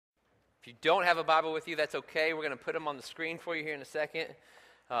If you don't have a Bible with you, that's okay. We're going to put them on the screen for you here in a second.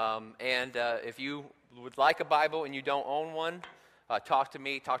 If you would like a Bible and you don't own one, talk to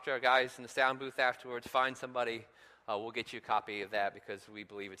me, talk to our guys in the sound booth afterwards, find somebody. We'll get you a copy of that because we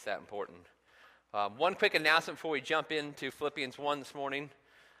believe it's that important. One quick announcement before we jump into Philippians 1 this morning.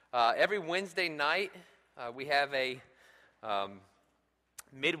 Every Wednesday night, we have a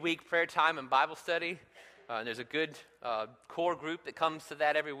midweek prayer time and Bible study. And there's a good core group that comes to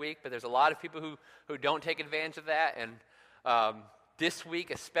that every week, but there's a lot of people who don't take advantage of that. And this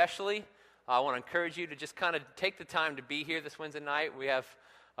week especially, I want to encourage you to just kind of take the time to be here this Wednesday night. We have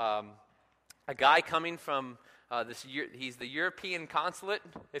a guy coming from he's the European consulate,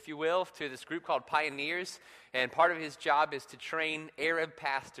 if you will, to this group called Pioneers. And part of his job is to train Arab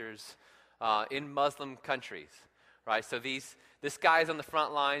pastors in Muslim countries. Right, so this guy's on the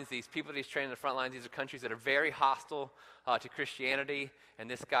front lines. These people that he's training on the front lines, these are countries that are very hostile to Christianity. And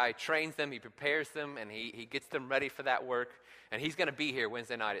this guy trains them, he prepares them, and he gets them ready for that work. And he's going to be here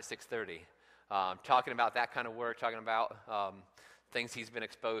Wednesday night at 6:30, talking about that kind of work, talking about things he's been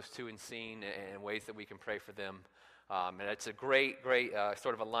exposed to and seen, and ways that we can pray for them. And it's a great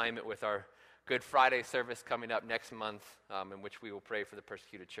sort of alignment with our Good Friday service coming up next month, in which we will pray for the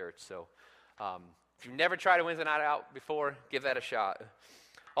persecuted church. So. If you've never tried a Wednesday night out before, give that a shot.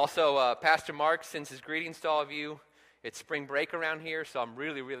 Also, Pastor Mark sends his greetings to all of you. It's spring break around here, so I'm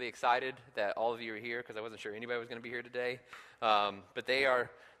really, really excited that all of you are here because I wasn't sure anybody was going to be here today. But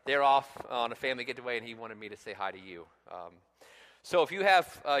they're off on a family getaway, and he wanted me to say hi to you. So if you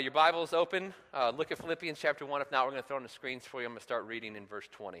have your Bibles open, look at Philippians chapter 1. If not, we're going to throw on the screens for you. I'm going to start reading in verse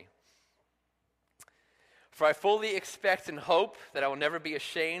 20. For I fully expect and hope that I will never be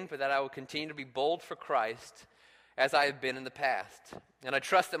ashamed, but that I will continue to be bold for Christ, as I have been in the past. And I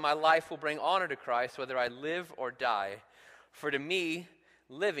trust that my life will bring honor to Christ, whether I live or die. For to me,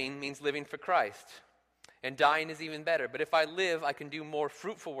 living means living for Christ, and dying is even better. But if I live, I can do more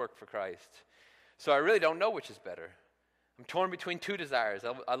fruitful work for Christ. So I really don't know which is better. I'm torn between two desires.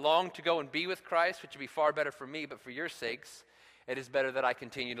 I long to go and be with Christ, which would be far better for me, but for your sakes, it is better that I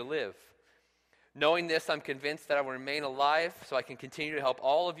continue to live. Knowing this, I'm convinced that I will remain alive so I can continue to help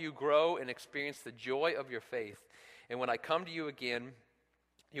all of you grow and experience the joy of your faith. And when I come to you again,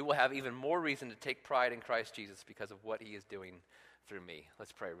 you will have even more reason to take pride in Christ Jesus because of what he is doing through me.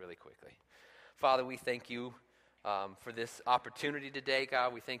 Let's pray really quickly. Father, we thank you for this opportunity today,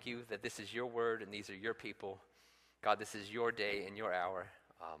 God. We thank you that this is your word and these are your people. God, this is your day and your hour.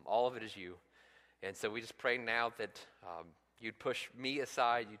 All of it is you. And so we just pray now that you'd push me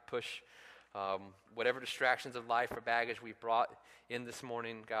aside, you'd push whatever distractions of life or baggage we've brought in this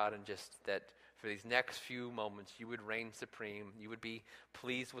morning, God, and just that for these next few moments, you would reign supreme. You would be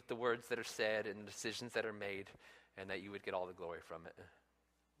pleased with the words that are said and the decisions that are made, and that you would get all the glory from it.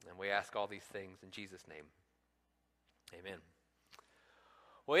 And we ask all these things in Jesus' name. Amen.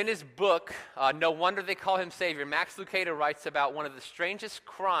 Well, in his book, No Wonder They Call Him Savior, Max Lucado writes about one of the strangest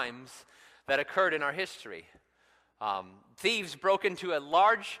crimes that occurred in our history. Thieves broke into a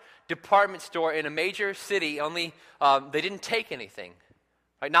large department store in a major city, only they didn't take anything.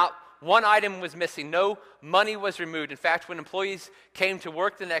 Right? Not one item was missing. No money was removed. In fact, when employees came to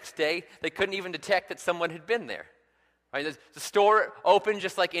work the next day, they couldn't even detect that someone had been there. Right? The store opened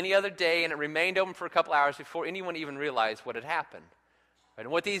just like any other day, and it remained open for a couple hours before anyone even realized what had happened. Right?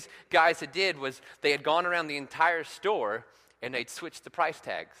 And what these guys had did was they had gone around the entire store and they'd switched the price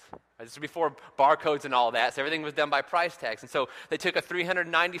tags. This was before barcodes and all that, so everything was done by price tags. And so they took a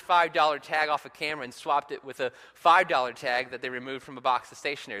 $395 tag off a camera and swapped it with a $5 tag that they removed from a box of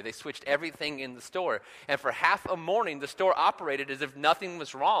stationery. They switched everything in the store. And for half a morning, the store operated as if nothing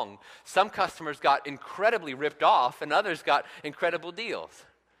was wrong. Some customers got incredibly ripped off, and others got incredible deals.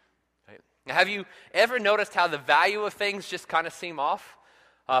 Right? Now, have you ever noticed how the value of things just kind of seem off?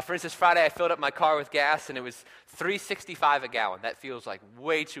 For instance, Friday I filled up my car with gas and it was $3.65 a gallon. That feels like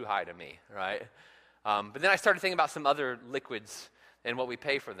way too high to me, right? But then I started thinking about some other liquids and what we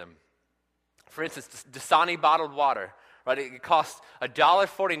pay for them. For instance, Dasani bottled water, right? It costs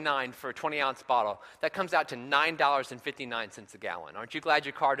 $1.49 for a 20-ounce bottle. That comes out to $9.59 a gallon. Aren't you glad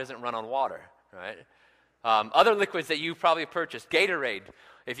your car doesn't run on water, right? Other liquids that you've probably purchased, Gatorade.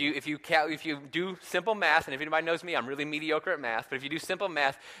 If you do simple math, and if anybody knows me, I'm really mediocre at math, but if you do simple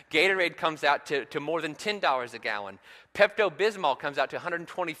math, Gatorade comes out to more than $10 a gallon. Pepto-Bismol comes out to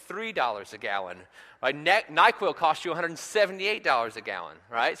 $123 a gallon. Right? NyQuil costs you $178 a gallon,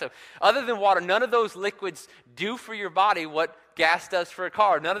 right? So other than water, none of those liquids do for your body what gas does for a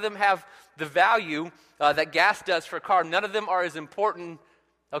car. None of them have the value that gas does for a car. None of them are as important,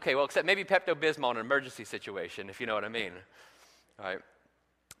 okay, well, except maybe Pepto-Bismol in an emergency situation, if you know what I mean. All right.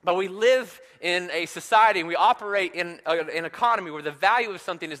 But we live in a society and we operate in an economy where the value of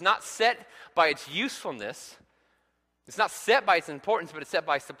something is not set by its usefulness. It's not set by its importance, but it's set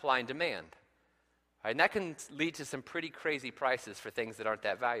by supply and demand. Right? And that can lead to some pretty crazy prices for things that aren't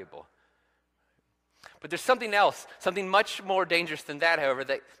that valuable. But there's something else, something much more dangerous than that, however,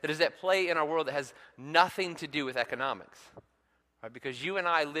 that is at play in our world that has nothing to do with economics. Right? Because you and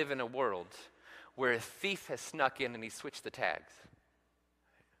I live in a world where a thief has snuck in and he switched the tags.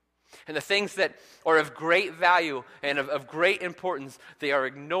 And the things that are of great value and of great importance, they are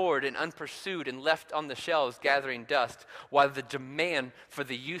ignored and unpursued and left on the shelves gathering dust, while the demand for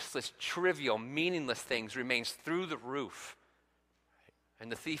the useless, trivial, meaningless things remains through the roof.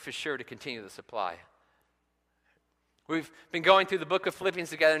 And the thief is sure to continue the supply. We've been going through the book of Philippians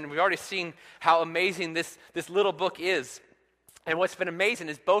together, and we've already seen how amazing this little book is. And what's been amazing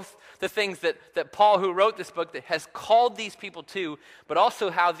is both the things that Paul, who wrote this book, that has called these people to, but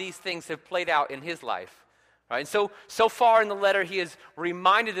also how these things have played out in his life. Right? And so far in the letter, he has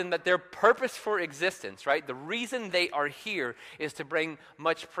reminded them that their purpose for existence, right, the reason they are here is to bring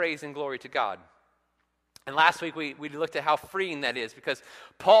much praise and glory to God. And last week we looked at how freeing that is, because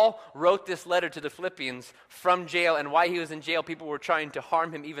Paul wrote this letter to the Philippians from jail, and while he was in jail, people were trying to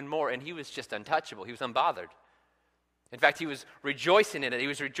harm him even more, and he was just untouchable. He was unbothered. In fact, he was rejoicing in it. He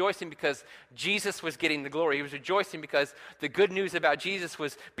was rejoicing because Jesus was getting the glory. He was rejoicing because the good news about Jesus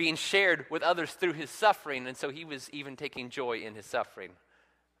was being shared with others through his suffering, and so he was even taking joy in his suffering.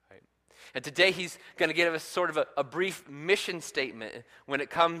 Right? And today he's going to give us sort of a brief mission statement when it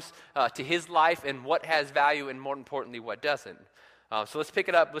comes to his life and what has value and, more importantly, what doesn't. So let's pick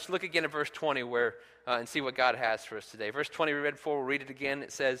it up. Let's look again at verse 20 and see what God has for us today. Verse 20 we read before. We'll read it again.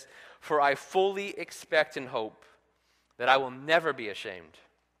 It says, "For I fully expect and hope that I will never be ashamed,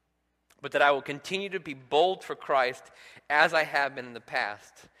 but that I will continue to be bold for Christ as I have been in the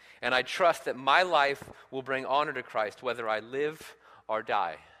past. And I trust that my life will bring honor to Christ, whether I live or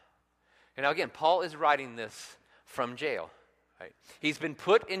die." And now again, Paul is writing this from jail. Right? He's been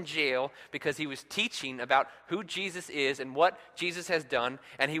put in jail because he was teaching about who Jesus is and what Jesus has done,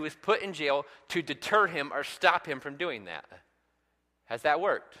 and he was put in jail to deter him or stop him from doing that. Has that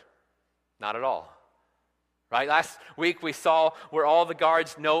worked? Not at all. Right? Last week we saw where all the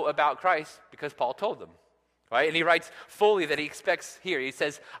guards know about Christ because Paul told them. Right? And he writes fully that he expects here. He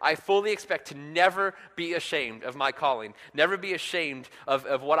says, "I fully expect to never be ashamed of my calling, never be ashamed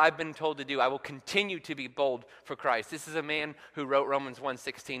of what I've been told to do. I will continue to be bold for Christ." This is a man who wrote Romans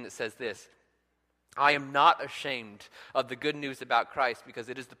 1:16 that says this, "I am not ashamed of the good news about Christ because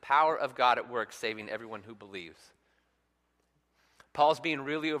it is the power of God at work saving everyone who believes." Paul's being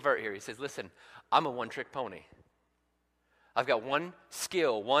really overt here. He says, listen, I'm a one-trick pony. I've got one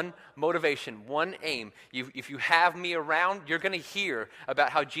skill, one motivation, one aim. If you have me around, you're going to hear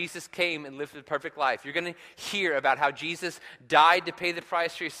about how Jesus came and lived a perfect life. You're going to hear about how Jesus died to pay the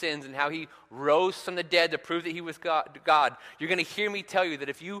price for your sins and how he rose from the dead to prove that he was God. You're going to hear me tell you that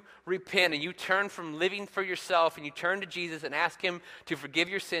if you repent and you turn from living for yourself and you turn to Jesus and ask him to forgive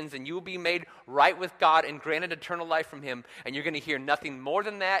your sins, then you will be made right with God and granted eternal life from him. And you're going to hear nothing more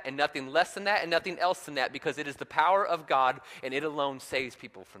than that and nothing less than that and nothing else than that, because it is the power of God and it alone saves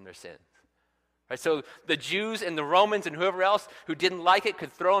people from their sins. Right, so the Jews and the Romans and whoever else who didn't like it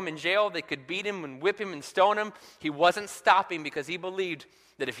could throw him in jail. They could beat him and whip him and stone him. He wasn't stopping because he believed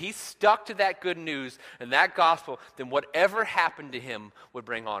that if he stuck to that good news and that gospel, then whatever happened to him would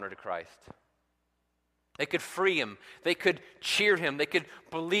bring honor to Christ. They could free him. They could cheer him. They could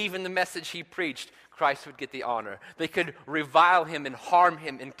believe in the message he preached. Christ would get the honor. They could revile him and harm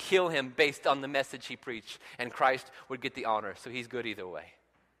him and kill him based on the message he preached, and Christ would get the honor. So he's good either way.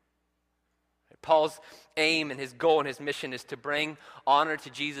 Paul's aim and his goal and his mission is to bring honor to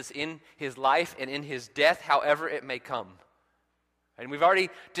Jesus in his life and in his death, however it may come. And we've already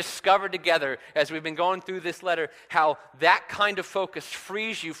discovered together, as we've been going through this letter, how that kind of focus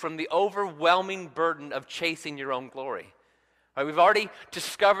frees you from the overwhelming burden of chasing your own glory. Right, we've already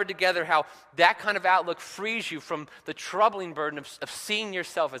discovered together how that kind of outlook frees you from the troubling burden of seeing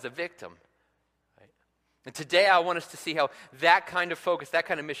yourself as a victim. Right? And today I want us to see how that kind of focus, that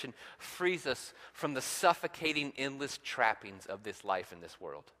kind of mission, frees us from the suffocating, endless trappings of this life in this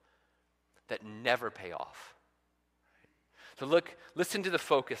world that never pay off. Right? So listen to the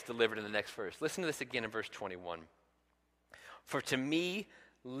focus delivered in the next verse. Listen to this again in verse 21. "For to me,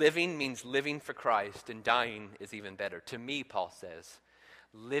 living means living for Christ, and dying is even better." To me, Paul says,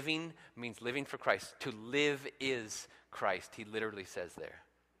 living means living for Christ. To live is Christ, he literally says there.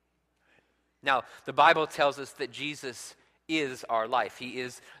 Now, the Bible tells us that Jesus is our life. He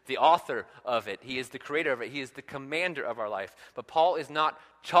is the author of it. He is the creator of it. He is the commander of our life. But Paul is not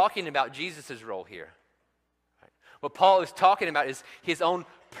talking about Jesus' role here. What Paul is talking about is his own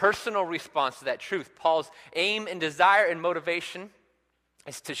personal response to that truth. Paul's aim and desire and motivation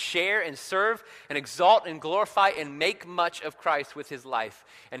is to share and serve and exalt and glorify and make much of Christ with his life.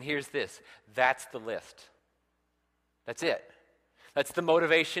 And here's this. That's the list. That's it. That's the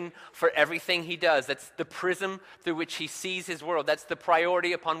motivation for everything he does. That's the prism through which he sees his world. That's the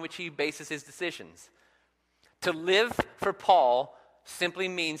priority upon which he bases his decisions. To live for Paul simply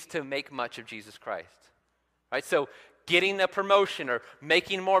means to make much of Jesus Christ. Right? So getting a promotion or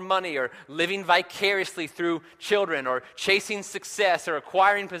making more money or living vicariously through children or chasing success or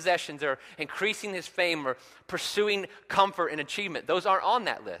acquiring possessions or increasing his fame or pursuing comfort and achievement, those aren't on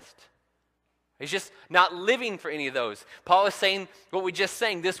that list. He's just not living for any of those. Paul is saying what we just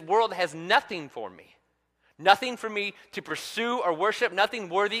sang, this world has nothing for me. Nothing for me to pursue or worship, nothing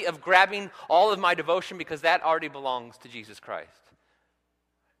worthy of grabbing all of my devotion because that already belongs to Jesus Christ.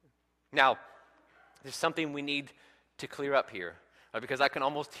 Now, there's something we need to clear up here because I can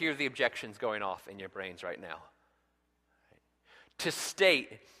almost hear the objections going off in your brains right now. To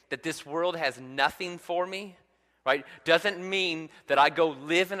state that this world has nothing for me, right, doesn't mean that I go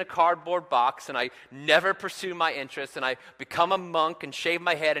live in a cardboard box and I never pursue my interests and I become a monk and shave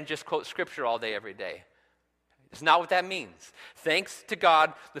my head and just quote scripture all day every day. It's not what that means. Thanks to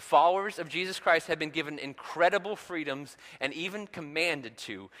God, the followers of Jesus Christ have been given incredible freedoms and even commanded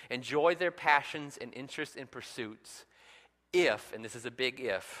to enjoy their passions and interests and pursuits if, and this is a big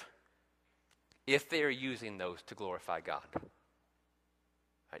if they are using those to glorify God.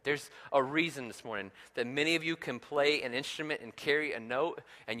 Right, there's a reason this morning that many of you can play an instrument and carry a note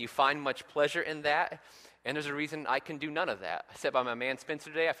and you find much pleasure in that. And there's a reason I can do none of that. I sat by my man Spencer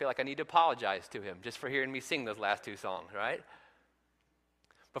today. I feel like I need to apologize to him just for hearing me sing those last two songs, right?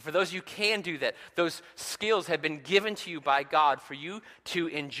 But for those of you who can do that, those skills have been given to you by God for you to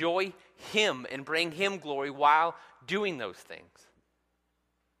enjoy him and bring him glory while doing those things.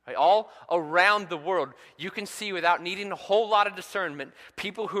 Right? All around the world, you can see without needing a whole lot of discernment,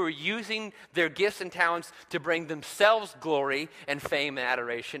 people who are using their gifts and talents to bring themselves glory and fame and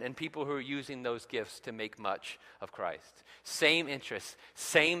adoration, and people who are using those gifts to make much of Christ. Same interests,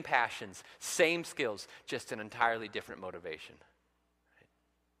 same passions, same skills, just an entirely different motivation.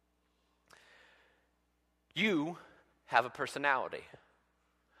 Right? You have a personality,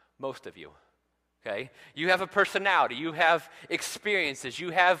 most of you. Okay? You have a personality, you have experiences, you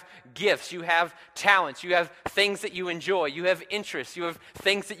have gifts, you have talents, you have things that you enjoy, you have interests, you have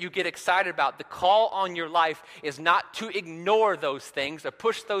things that you get excited about. The call on your life is not to ignore those things or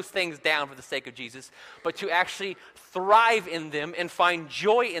push those things down for the sake of Jesus, but to actually thrive in them and find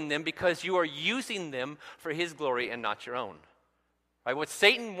joy in them because you are using them for his glory and not your own. Right? What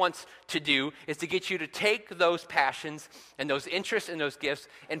Satan wants to do is to get you to take those passions and those interests and those gifts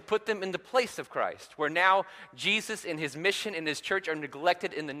and put them in the place of Christ, where now Jesus and his mission and his church are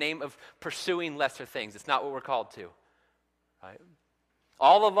neglected in the name of pursuing lesser things. It's not what we're called to. Right?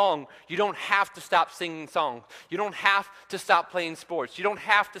 All along, you don't have to stop singing songs. You don't have to stop playing sports. You don't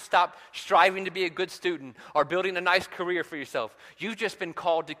have to stop striving to be a good student or building a nice career for yourself. You've just been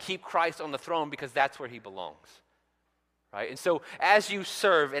called to keep Christ on the throne because that's where he belongs. Right? And so as you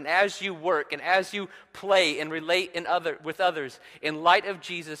serve and as you work and as you play and relate with others, in light of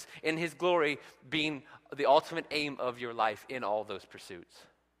Jesus and his glory being the ultimate aim of your life in all those pursuits.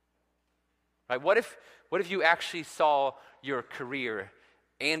 Right? What if you actually saw your career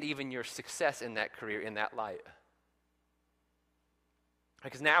and even your success in that career in that light?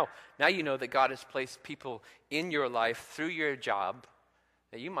 Because now you know that God has placed people in your life through your job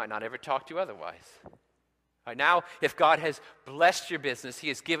that you might not ever talk to otherwise. Right, now, if God has blessed your business, he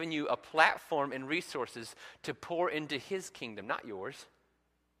has given you a platform and resources to pour into his kingdom, not yours.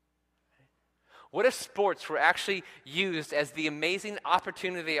 What if sports were actually used as the amazing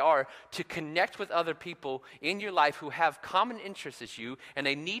opportunity they are to connect with other people in your life who have common interests as you and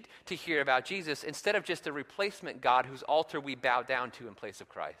they need to hear about Jesus instead of just a replacement God whose altar we bow down to in place of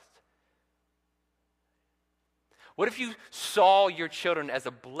Christ? What if you saw your children as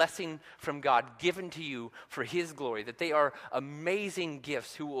a blessing from God given to you for his glory, that they are amazing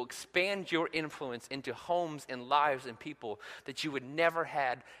gifts who will expand your influence into homes and lives and people that you would never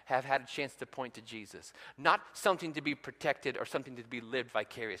have had a chance to point to Jesus, not something to be protected or something to be lived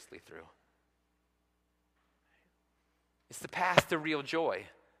vicariously through? It's the path to real joy.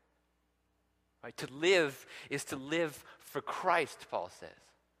 Right? To live is to live for Christ, Paul says.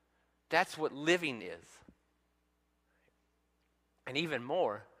 That's what living is. And even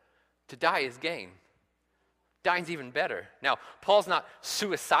more, to die is gain. Dying's even better. Now, Paul's not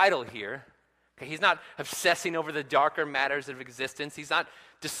suicidal here. Okay? He's not obsessing over the darker matters of existence. He's not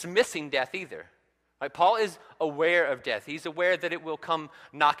dismissing death either. Right? Paul is aware of death. He's aware that it will come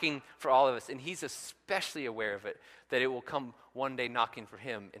knocking for all of us. And he's especially aware of it, that it will come one day knocking for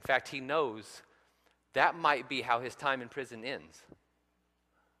him. In fact, he knows that might be how his time in prison ends,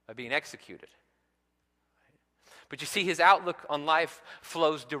 by being executed. But you see, his outlook on life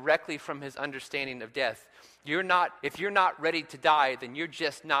flows directly from his understanding of death. If you're not ready to die, then you're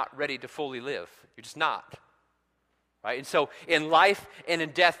just not ready to fully live. You're just not. Right? And so in life and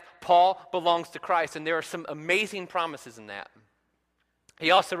in death, Paul belongs to Christ, and there are some amazing promises in that. He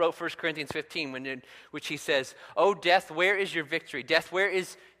also wrote 1 Corinthians 15, in which he says, "O death, where is your victory? Death, where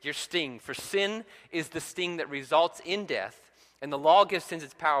is your sting? For sin is the sting that results in death, and the law gives sin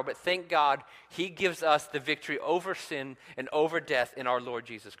its power, but thank God he gives us the victory over sin and over death in our Lord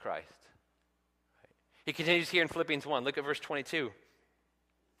Jesus Christ." He continues here in Philippians 1. Look at verse 22.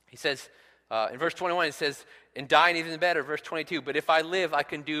 He says, in verse 21, it says, "And dying even better," verse 22, "But if I live, I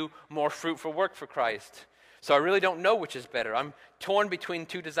can do more fruitful work for Christ. So I really don't know which is better. I'm torn between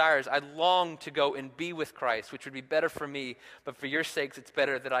two desires. I long to go and be with Christ, which would be better for me, but for your sakes, it's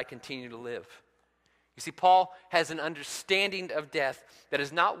better that I continue to live." You see, Paul has an understanding of death that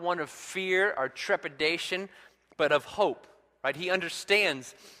is not one of fear or trepidation, but of hope, right? He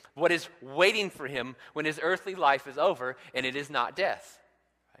understands what is waiting for him when his earthly life is over, and it is not death.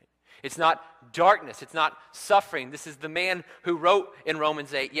 It's not darkness. It's not suffering. This is the man who wrote in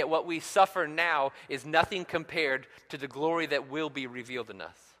Romans 8, "Yet what we suffer now is nothing compared to the glory that will be revealed in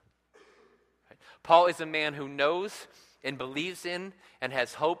us." Right? Paul is a man who knows and believes in and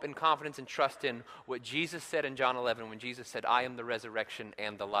has hope and confidence and trust in what Jesus said in John 11 when Jesus said, "I am the resurrection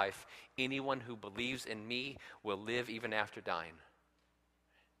and the life. Anyone who believes in me will live even after dying."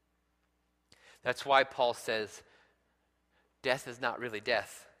 That's why Paul says, death is not really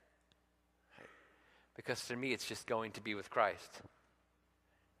death. Because for me, it's just going to be with Christ.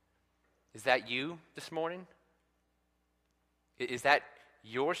 Is that you this morning? Is that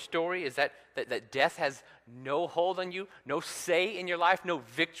your story? Is that death has no hold on you, no say in your life, no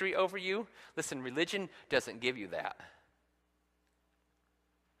victory over you? Listen, religion doesn't give you that.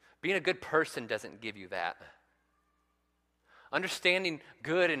 Being a good person doesn't give you that. Understanding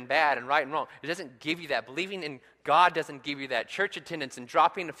good and bad and right and wrong, it doesn't give you that. Believing in God doesn't give you that. Church attendance and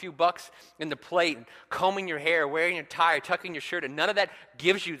dropping a few bucks in the plate and combing your hair, wearing your tie, tucking your shirt, and none of that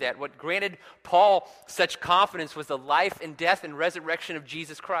gives you that. What granted Paul such confidence was the life and death and resurrection of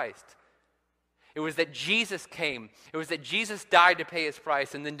Jesus Christ. It was that Jesus came. It was that Jesus died to pay his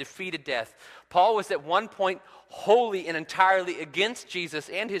price and then defeated death. Paul was at one point wholly and entirely against Jesus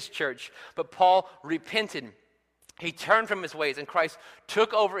and his church, but Paul repented. He turned from his ways, and Christ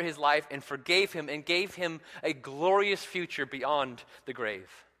took over his life and forgave him and gave him a glorious future beyond the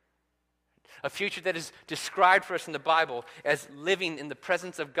grave. A future that is described for us in the Bible as living in the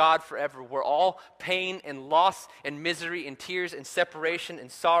presence of God forever, where all pain and loss and misery and tears and separation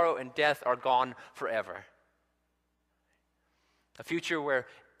and sorrow and death are gone forever. A future where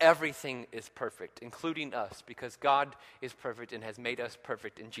everything is perfect, including us, because God is perfect and has made us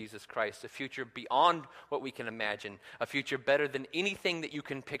perfect in Jesus Christ. A future beyond what we can imagine. A future better than anything that you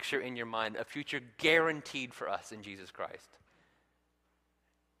can picture in your mind. A future guaranteed for us in Jesus Christ.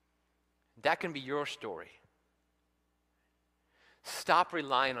 That can be your story. Stop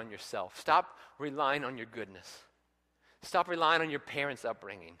relying on yourself. Stop relying on your goodness. Stop relying on your parents'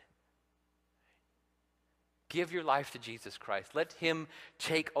 upbringing. Give your life to Jesus Christ. Let him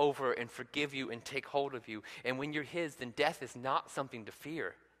take over and forgive you and take hold of you. And when you're his, then death is not something to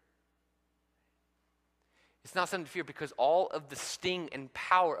fear. It's not something to fear because all of the sting and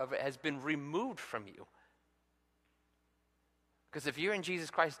power of it has been removed from you. Because if you're in Jesus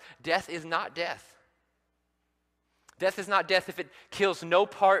Christ, death is not death. Death is not death if it kills no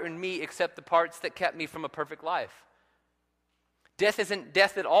part in me except the parts that kept me from a perfect life. Death isn't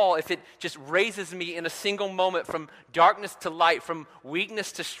death at all if it just raises me in a single moment from darkness to light, from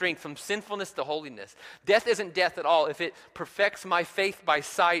weakness to strength, from sinfulness to holiness. Death isn't death at all if it perfects my faith by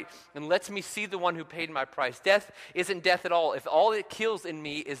sight and lets me see the one who paid my price. Death isn't death at all if all it kills in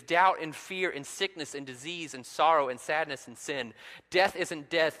me is doubt and fear and sickness and disease and sorrow and sadness and sin. Death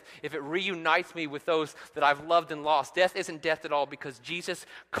isn't death if it reunites me with those that I've loved and lost. Death isn't death at all because Jesus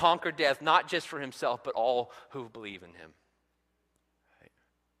conquered death, not just for himself, but all who believe in him.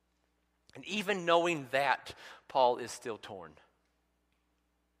 And even knowing that, Paul is still torn.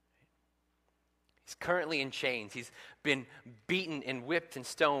 He's currently in chains. He's been beaten and whipped and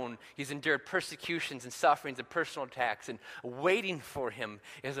stoned. He's endured persecutions and sufferings and personal attacks. And waiting for him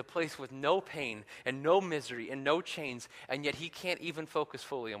is a place with no pain and no misery and no chains. And yet he can't even focus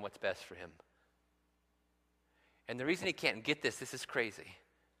fully on what's best for him. And the reason he can't get this is crazy.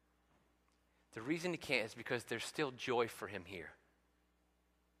 The reason he can't is because there's still joy for him here.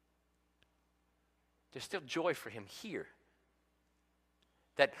 There's still joy for him here.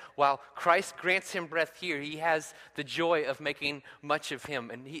 That while Christ grants him breath here, he has the joy of making much of him.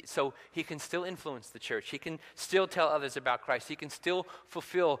 And so he can still influence the church. He can still tell others about Christ. He can still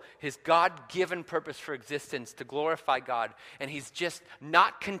fulfill his God-given purpose for existence to glorify God. And he's just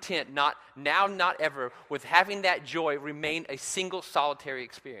not content, not now, not ever, with having that joy remain a single solitary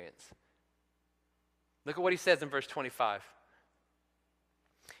experience. Look at what he says in verse 25.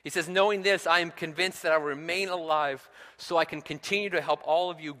 He says, knowing this, I am convinced that I will remain alive so I can continue to help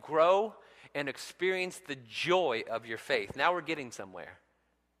all of you grow and experience the joy of your faith. Now we're getting somewhere.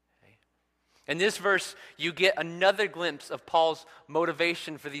 Okay. In this verse, you get another glimpse of Paul's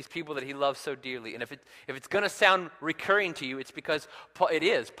motivation for these people that he loves so dearly. And if it's going to sound recurring to you, it's because it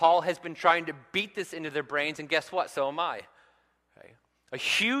is. Paul has been trying to beat this into their brains, and guess what? So am I. A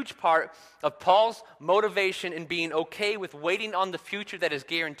huge part of Paul's motivation in being okay with waiting on the future that is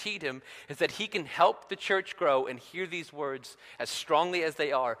guaranteed him is that he can help the church grow and hear these words as strongly as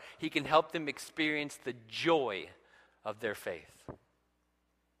they are. He can help them experience the joy of their faith.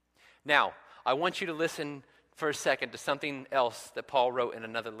 Now, I want you to listen for a second to something else that Paul wrote in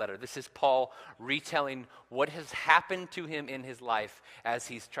another letter. This is Paul retelling what has happened to him in his life as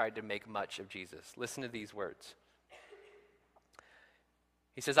he's tried to make much of Jesus. Listen to these words.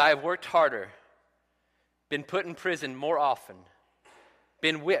 He says, I have worked harder, been put in prison more often,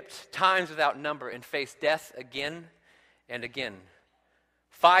 been whipped times without number, and faced death again and again.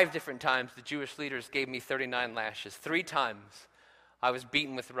 5 different times the Jewish leaders gave me 39 lashes. 3 times I was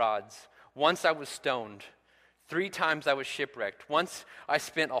beaten with rods. Once I was stoned. 3 times I was shipwrecked. Once I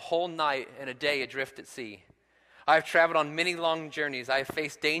spent a whole night and a day adrift at sea. I have traveled on many long journeys. I have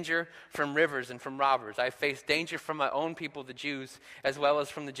faced danger from rivers and from robbers. I have faced danger from my own people, the Jews, as well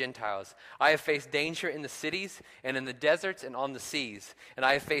as from the Gentiles. I have faced danger in the cities and in the deserts and on the seas. And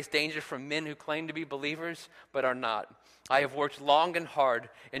I have faced danger from men who claim to be believers but are not. I have worked long and hard,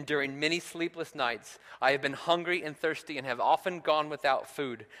 enduring many sleepless nights. I have been hungry and thirsty and have often gone without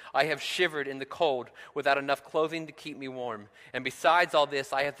food. I have shivered in the cold without enough clothing to keep me warm. And besides all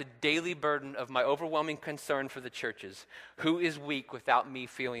this, I have the daily burden of my overwhelming concern for the churches. Who is weak without me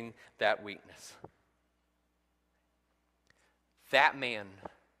feeling that weakness? That man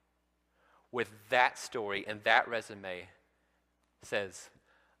with that story and that resume says,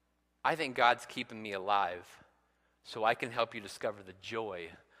 I think God's keeping me alive so I can help you discover the joy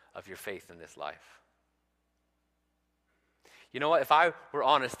of your faith in this life. You know what? If I were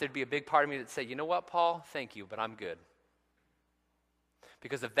honest, there'd be a big part of me that'd say, you know what, Paul? Thank you, but I'm good.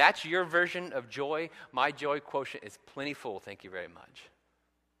 Because if that's your version of joy, my joy quotient is plenty full, thank you very much.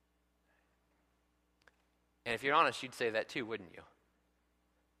 And if you're honest, you'd say that too, wouldn't you?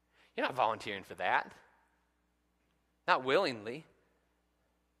 You're not volunteering for that. Not willingly.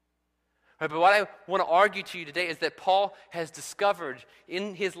 Right, but what I want to argue to you today is that Paul has discovered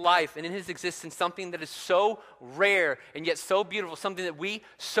in his life and in his existence something that is so rare and yet so beautiful, something that we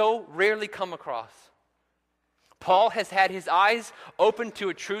so rarely come across. Paul has had his eyes open to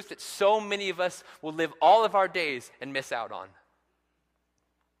a truth that so many of us will live all of our days and miss out on.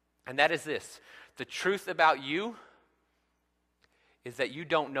 And that is this: the truth about you is that you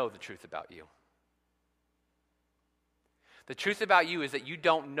don't know the truth about you. The truth about you is that you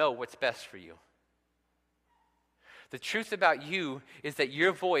don't know what's best for you. The truth about you is that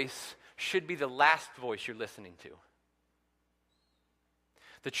your voice should be the last voice you're listening to.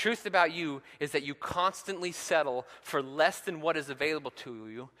 The truth about you is that you constantly settle for less than what is available to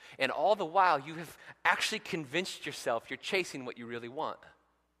you, and all the while you have actually convinced yourself you're chasing what you really want.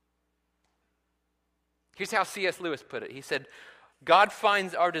 Here's how C.S. Lewis put it. He said, God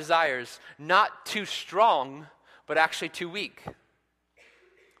finds our desires not too strong, but actually too weak.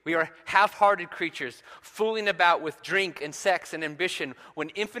 We are half-hearted creatures, fooling about with drink and sex and ambition when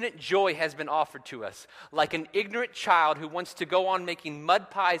infinite joy has been offered to us. Like an ignorant child who wants to go on making mud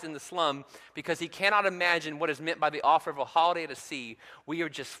pies in the slum because he cannot imagine what is meant by the offer of a holiday at sea, we are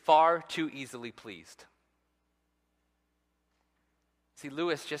just far too easily pleased. See,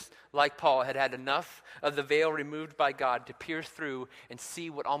 Lewis, just like Paul, had had enough of the veil removed by God to pierce through and see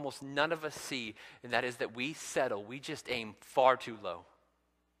what almost none of us see, and that is that we settle, we just aim far too low.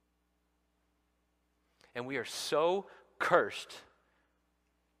 And we are so cursed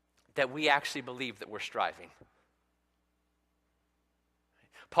that we actually believe that we're striving.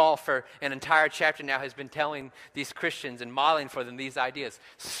 Paul, for an entire chapter now, has been telling these Christians and modeling for them these ideas.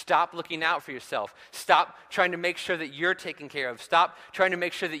 Stop looking out for yourself. Stop trying to make sure that you're taken care of. Stop trying to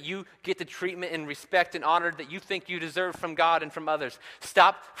make sure that you get the treatment and respect and honor that you think you deserve from God and from others.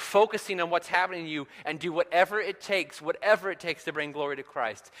 Stop focusing on what's happening to you and do whatever it takes to bring glory to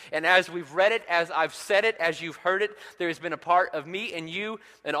Christ. And as we've read it, as I've said it, as you've heard it, there has been a part of me and you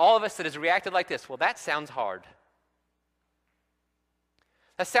and all of us that has reacted like this. Well, that sounds hard.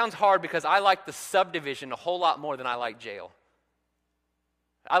 That sounds hard because I like the subdivision a whole lot more than I like jail.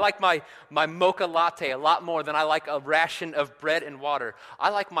 I like my mocha latte a lot more than I like a ration of bread and water. I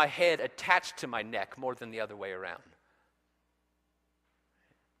like my head attached to my neck more than the other way around.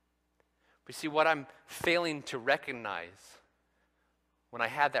 But see, what I'm failing to recognize when I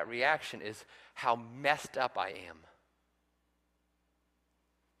had that reaction is how messed up I am.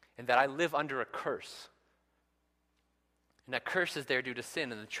 And that I live under a curse. And that curse is there due to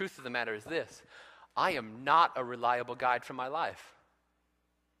sin. And the truth of the matter is this: I am not a reliable guide for my life.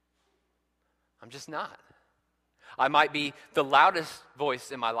 I'm just not. I might be the loudest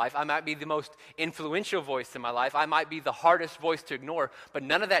voice in my life. I might be the most influential voice in my life. I might be the hardest voice to ignore. But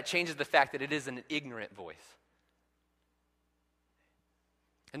none of that changes the fact that it is an ignorant voice.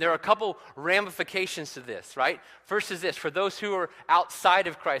 And there are a couple ramifications to this, right? First is this: for those who are outside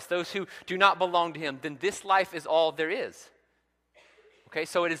of Christ, those who do not belong to Him, then this life is all there is. Okay,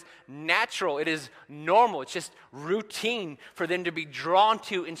 so it is natural, it is normal, it's just routine for them to be drawn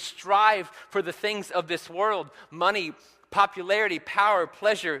to and strive for the things of this world. Money, popularity, power,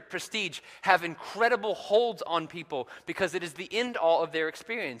 pleasure, prestige have incredible holds on people because it is the end all of their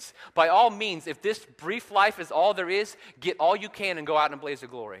experience. By all means, if this brief life is all there is, get all you can and go out in a blaze of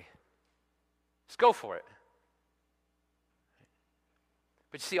glory. Just go for it.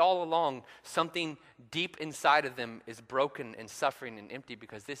 But you see, all along, something deep inside of them is broken and suffering and empty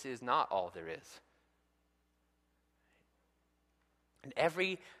because this is not all there is. And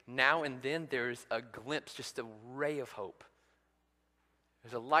every now and then there's a glimpse, just a ray of hope.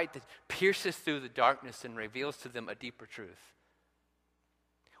 There's a light that pierces through the darkness and reveals to them a deeper truth.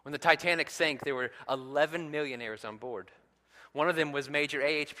 When the Titanic sank, there were 11 millionaires on board. One of them was Major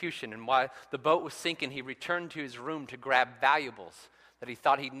A.H. Pushin, and while the boat was sinking, he returned to his room to grab valuables that he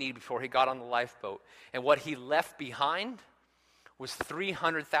thought he'd need before he got on the lifeboat. And what he left behind was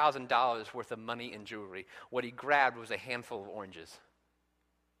 $300,000 worth of money and jewelry. What he grabbed was a handful of oranges.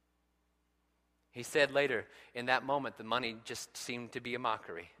 He said later, in that moment, the money just seemed to be a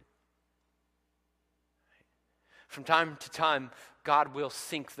mockery. From time to time, God will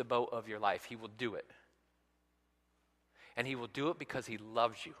sink the boat of your life. He will do it. And He will do it because He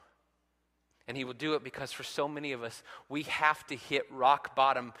loves you. And He will do it because for so many of us, we have to hit rock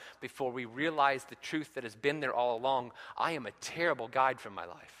bottom before we realize the truth that has been there all along. I am a terrible guide for my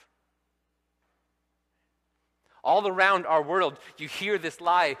life. All around our world, you hear this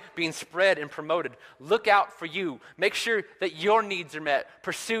lie being spread and promoted. Look out for you. Make sure that your needs are met.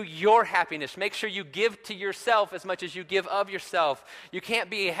 Pursue your happiness. Make sure you give to yourself as much as you give of yourself. You can't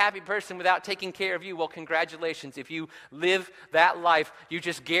be a happy person without taking care of you. Well, congratulations. If you live that life, you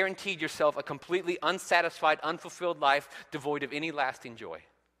just guaranteed yourself a completely unsatisfied, unfulfilled life devoid of any lasting joy.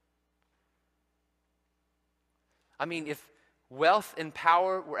 I mean, if wealth and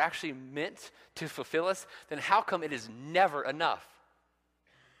power were actually meant to fulfill us, then how come it is never enough?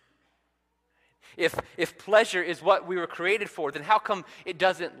 If pleasure is what we were created for, then how come it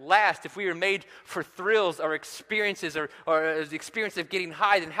doesn't last? If we were made for thrills or experiences or the experience of getting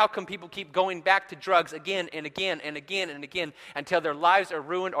high, then how come people keep going back to drugs again and again and again and again until their lives are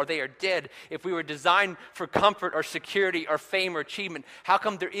ruined or they are dead? If we were designed for comfort or security or fame or achievement, how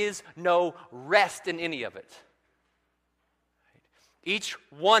come there is no rest in any of it? Each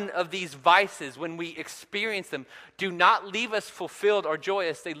one of these vices, when we experience them, do not leave us fulfilled or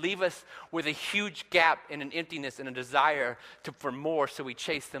joyous. They leave us with a huge gap and an emptiness and a desire for more, so we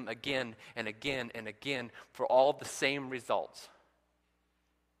chase them again and again and again for all the same results.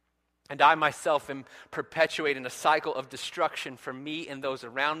 And I myself am perpetuating a cycle of destruction for me and those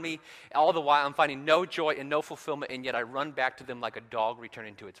around me. All the while I'm finding no joy and no fulfillment, and yet I run back to them like a dog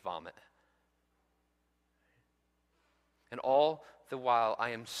returning to its vomit. And all the while,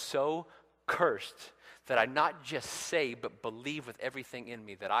 I am so cursed that I not just say, but believe with everything in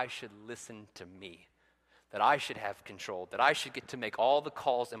me that I should listen to me, that I should have control, that I should get to make all the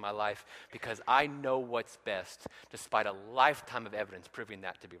calls in my life because I know what's best, despite a lifetime of evidence proving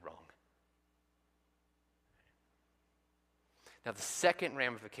that to be wrong. Now, the second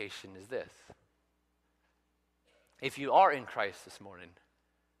ramification is this. If you are in Christ this morning,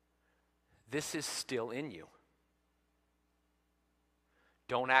 this is still in you.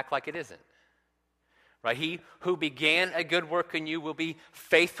 Don't act like it isn't. Right? He who began a good work in you will be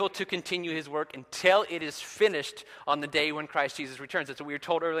faithful to continue his work until it is finished on the day when Christ Jesus returns. That's what we were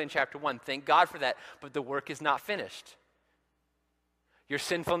told earlier in chapter 1. Thank God for that, but the work is not finished. Your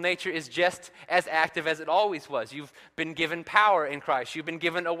sinful nature is just as active as it always was. You've been given power in Christ. You've been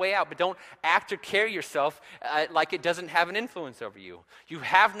given a way out, but don't act or carry yourself like it doesn't have an influence over you. You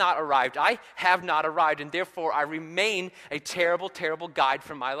have not arrived. I have not arrived, and therefore I remain a terrible, terrible guide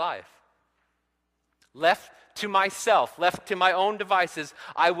for my life. Left to myself, left to my own devices,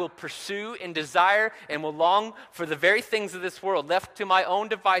 I will pursue and desire and will long for the very things of this world. Left to my own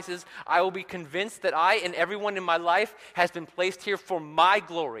devices, I will be convinced that I and everyone in my life has been placed here for my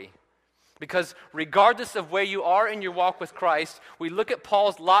glory. Because regardless of where you are in your walk with Christ, we look at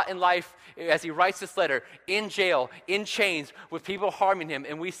Paul's lot in life as he writes this letter, in jail, in chains, with people harming him,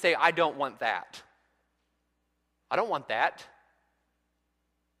 and we say, I don't want that. I don't want that.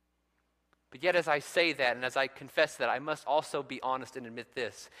 But yet as I say that and as I confess that, I must also be honest and admit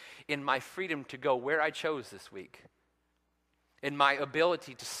this. In my freedom to go where I chose this week, in my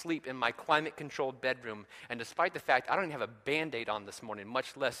ability to sleep in my climate-controlled bedroom, and despite the fact I don't even have a Band-Aid on this morning,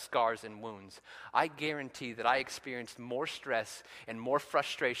 much less scars and wounds, I guarantee that I experienced more stress and more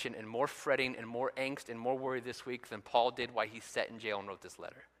frustration and more fretting and more angst and more worry this week than Paul did while he sat in jail and wrote this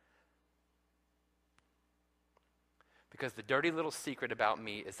letter. Because the dirty little secret about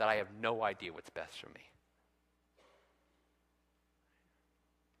me is that I have no idea what's best for me.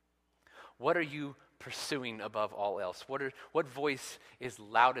 What are you pursuing above all else? What voice is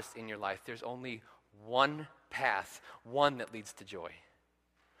loudest in your life? There's only one path, one that leads to joy.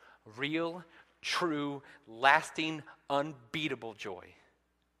 Real, true, lasting, unbeatable joy.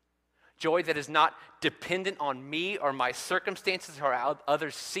 Joy that is not dependent on me or my circumstances or how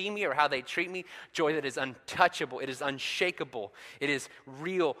others see me or how they treat me. Joy that is untouchable. It is unshakable. It is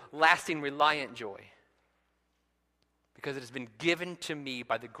real, lasting, reliant joy. Because it has been given to me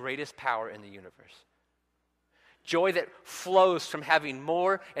by the greatest power in the universe. Joy that flows from having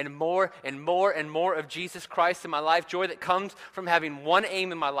more and more and more and more of Jesus Christ in my life. Joy that comes from having one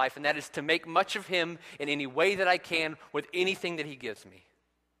aim in my life, and that is to make much of him in any way that I can with anything that he gives me.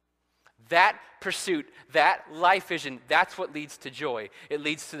 That pursuit, that life vision, that's what leads to joy. It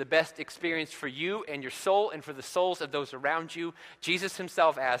leads to the best experience for you and your soul and for the souls of those around you. Jesus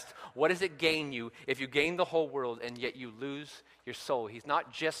himself asked, what does it gain you if you gain the whole world and yet you lose your soul? He's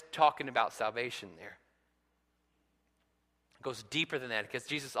not just talking about salvation there. It goes deeper than that because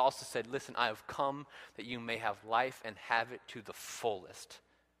Jesus also said, listen, I have come that you may have life and have it to the fullest.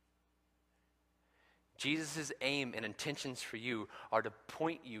 Jesus' aim and intentions for you are to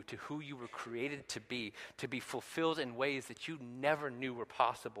point you to who you were created to be fulfilled in ways that you never knew were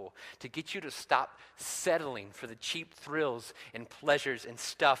possible, to get you to stop settling for the cheap thrills and pleasures and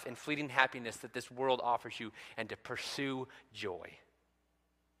stuff and fleeting happiness that this world offers you, and to pursue joy.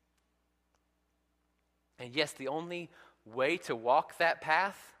 And yes, the only way to walk that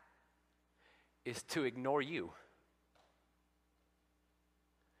path is to ignore you.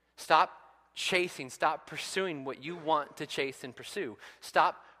 Stop pursuing what you want to chase and pursue.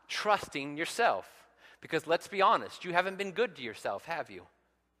 Stop trusting yourself. Because let's be honest, you haven't been good to yourself, have you?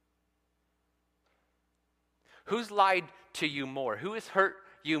 Who's lied to you more? Who has hurt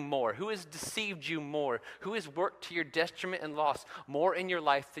you more? Who has deceived you more? Who has worked to your detriment and loss more in your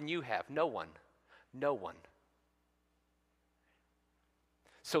life than you have? No one. No one.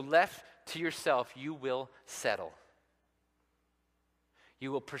 So left to yourself, you will settle.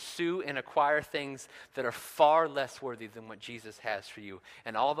 You will pursue and acquire things that are far less worthy than what Jesus has for you.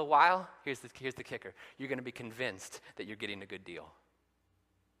 And all the while, here's the kicker, you're going to be convinced that you're getting a good deal.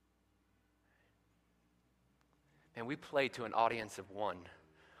 And we play to an audience of one.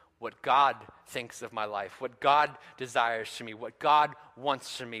 What God thinks of my life, what God desires for me, what God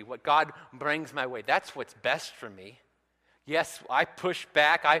wants for me, what God brings my way. That's what's best for me. Yes, I push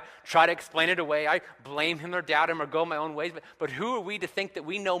back, I try to explain it away, I blame him or doubt him or go my own ways, but who are we to think that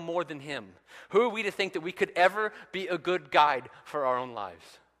we know more than him? Who are we to think that we could ever be a good guide for our own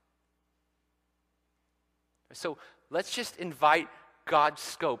lives? So let's just invite God's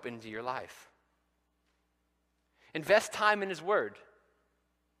scope into your life. Invest time in his word.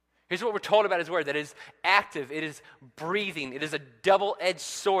 Here's what we're told about his word, that it is active, it is breathing, it is a double-edged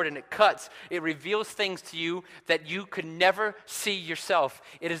sword, and it cuts. It reveals things to you that you could never see yourself.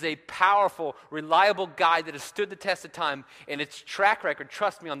 It is a powerful, reliable guide that has stood the test of time, and its track record,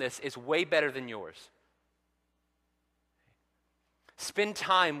 trust me on this, is way better than yours. Spend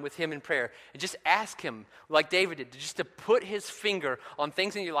time with him in prayer and just ask him, like David did, just to put his finger on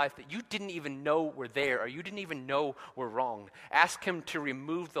things in your life that you didn't even know were there or you didn't even know were wrong. Ask him to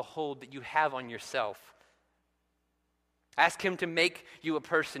remove the hold that you have on yourself. Ask him to make you a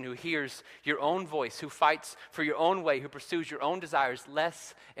person who hears your own voice, who fights for your own way, who pursues your own desires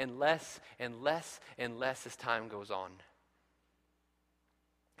less and less and less and less as time goes on.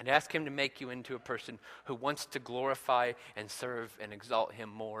 And ask him to make you into a person who wants to glorify and serve and exalt him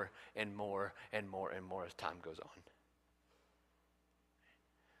more and more and more and more as time goes on.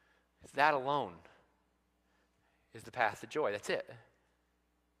 That alone is the path to joy. That's it.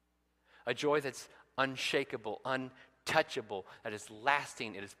 A joy that's unshakable, untouchable, that is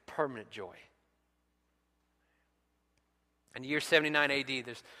lasting, it is permanent joy. In the year 79 AD,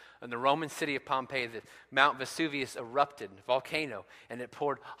 in the Roman city of Pompeii, the Mount Vesuvius erupted, a volcano, and it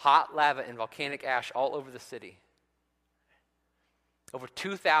poured hot lava and volcanic ash all over the city. Over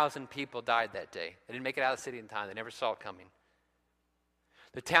 2,000 people died that day. They didn't make it out of the city in time. They never saw it coming.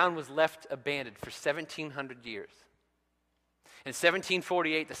 The town was left abandoned for 1,700 years. In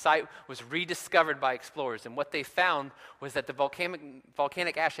 1748, the site was rediscovered by explorers, and what they found was that the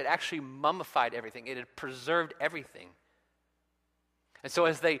volcanic ash had actually mummified everything. It had preserved everything. And so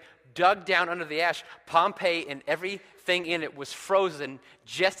as they dug down under the ash, Pompeii and everything in it was frozen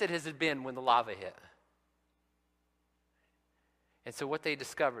just as it had been when the lava hit. And so what they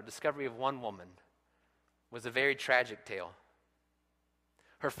discovery of one woman, was a very tragic tale.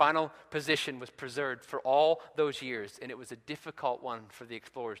 Her final position was preserved for all those years, and it was a difficult one for the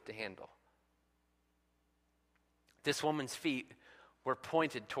explorers to handle. This woman's feet were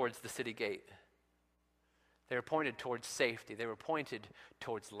pointed towards the city gate. They were pointed towards safety. They were pointed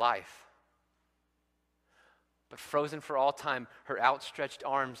towards life. But frozen for all time, her outstretched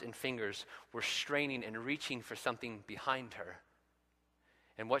arms and fingers were straining and reaching for something behind her.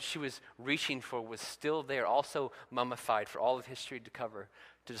 And what she was reaching for was still there, also mummified for all of history to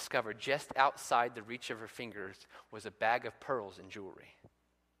discover. Just outside the reach of her fingers was a bag of pearls and jewelry.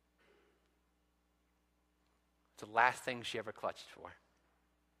 It's the last thing she ever clutched for.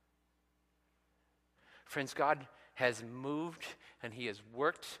 Friends, God has moved and he has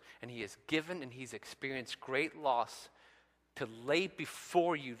worked and he has given and he's experienced great loss to lay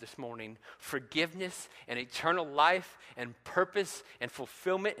before you this morning forgiveness and eternal life and purpose and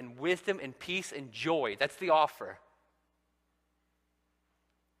fulfillment and wisdom and peace and joy. That's the offer.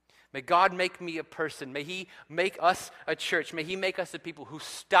 May God make me a person. May he make us a church. May he make us a people who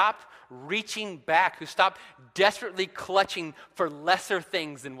stop reaching back, who stop desperately clutching for lesser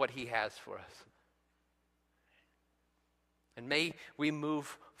things than what he has for us. And may we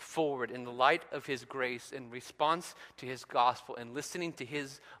move forward in the light of his grace in response to his gospel and listening to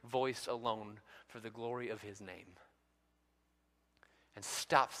his voice alone for the glory of his name. And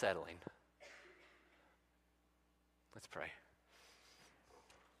stop settling. Let's pray.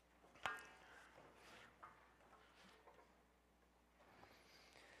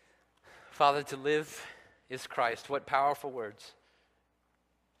 Father, to live is Christ. What powerful words.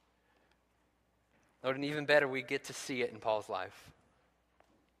 Lord, and even better, we get to see it in Paul's life.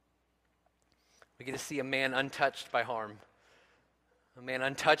 We get to see a man untouched by harm, a man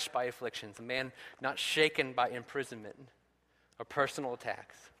untouched by afflictions, a man not shaken by imprisonment or personal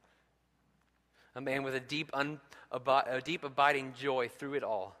attacks, a man with a deep abiding joy through it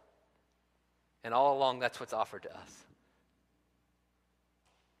all. And all along, that's what's offered to us.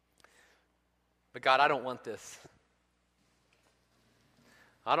 But God, I don't want this.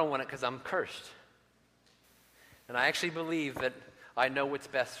 I don't want it because I'm cursed. And I actually believe that I know what's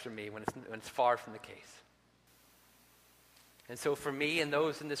best for me when it's far from the case. And so for me and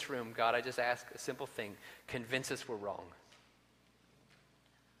those in this room, God, I just ask a simple thing. Convince us we're wrong.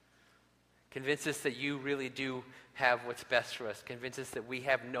 Convince us that you really do have what's best for us. Convince us that we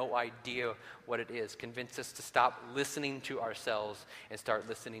have no idea what it is. Convince us to stop listening to ourselves and start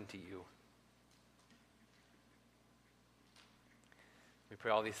listening to you. We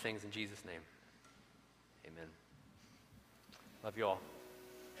pray all these things in Jesus' name. Amen. Love you all.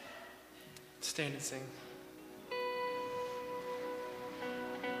 Stand and sing.